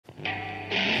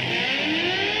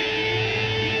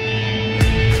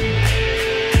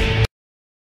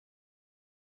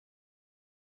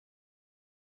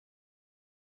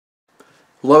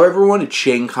Hello everyone, it's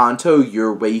Shane Kanto,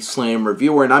 your Wasteland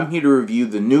reviewer, and I'm here to review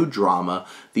the new drama,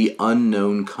 The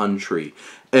Unknown Country.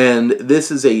 And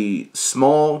this is a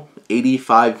small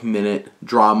 85-minute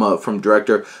drama from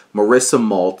director Marissa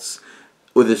Maltz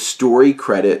with a story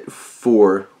credit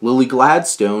for Lily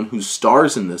Gladstone, who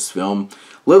stars in this film.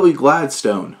 Lily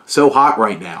Gladstone, so hot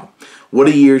right now. What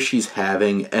a year she's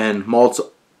having, and Maltz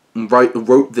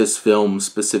wrote this film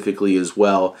specifically as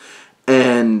well.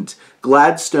 And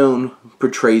Gladstone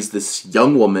portrays this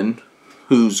young woman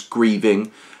who's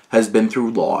grieving, has been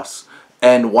through loss,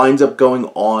 and winds up going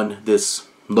on this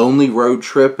lonely road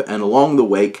trip and along the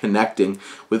way connecting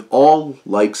with all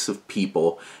likes of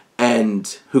people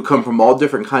and who come from all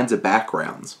different kinds of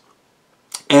backgrounds.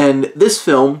 And this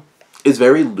film is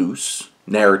very loose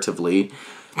narratively.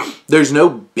 There's no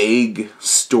big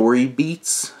story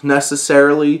beats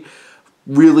necessarily.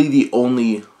 Really, the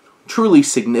only truly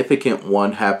significant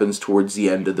one happens towards the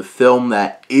end of the film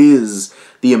that is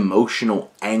the emotional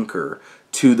anchor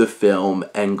to the film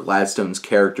and Gladstone's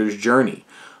character's journey.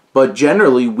 But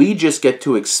generally, we just get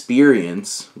to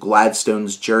experience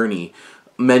Gladstone's journey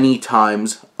many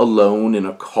times alone in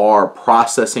a car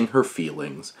processing her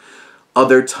feelings.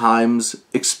 Other times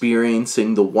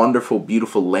experiencing the wonderful,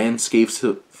 beautiful landscapes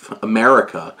of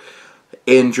America.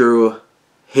 Andrew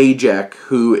Hajek,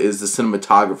 who is the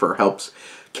cinematographer, helps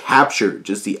capture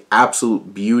just the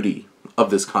absolute beauty of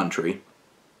this country.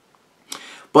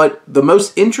 But the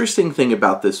most interesting thing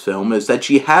about this film is that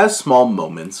she has small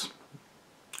moments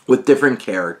with different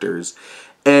characters,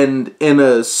 and in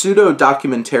a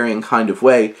pseudo-documentarian kind of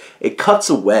way, it cuts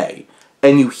away,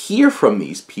 and you hear from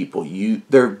these people.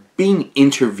 They're being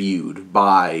interviewed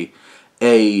by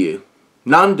a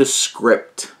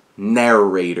nondescript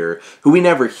narrator who we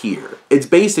never hear. It's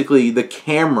basically the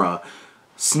camera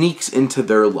sneaks into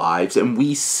their lives, and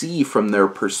we see from their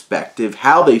perspective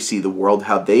how they see the world,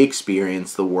 how they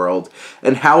experience the world,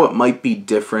 and how it might be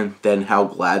different than how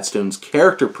Gladstone's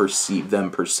character perceived them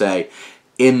per se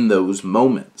in those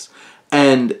moments.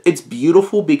 And it's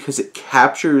beautiful because it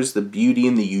captures the beauty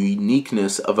and the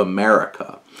uniqueness of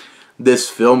America. This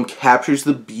film captures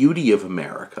the beauty of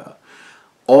America,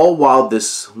 all while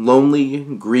this lonely,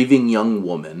 grieving young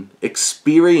woman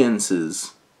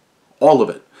experiences all of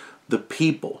it. The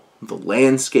people, the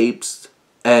landscapes,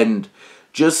 and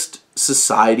just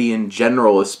society in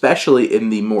general, especially in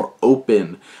the more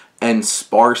open and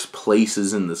sparse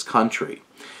places in this country.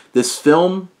 This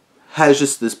film has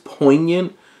just this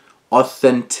poignant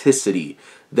authenticity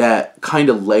that kind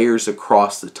of layers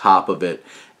across the top of it,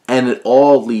 and it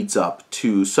all leads up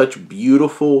to such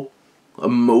beautiful,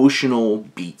 emotional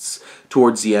beats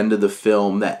towards the end of the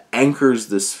film that anchors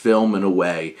this film in a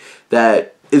way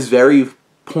that is very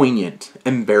poignant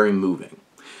and very moving.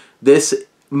 This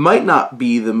might not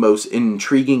be the most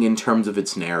intriguing in terms of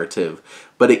its narrative,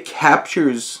 but it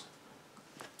captures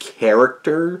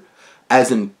character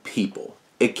as in people.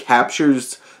 It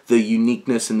captures the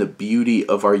uniqueness and the beauty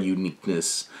of our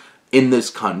uniqueness in this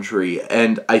country,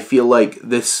 and I feel like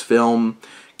this film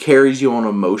carries you on an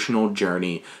emotional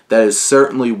journey that is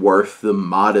certainly worth the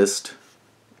modest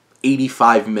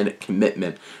 85-minute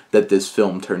commitment that this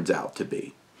film turns out to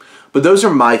be. But those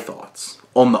are my thoughts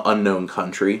on The Unknown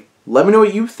Country. Let me know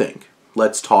what you think.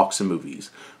 Let's talk some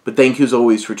movies. But thank you as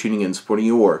always for tuning in and supporting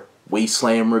your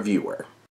Wasteland reviewer.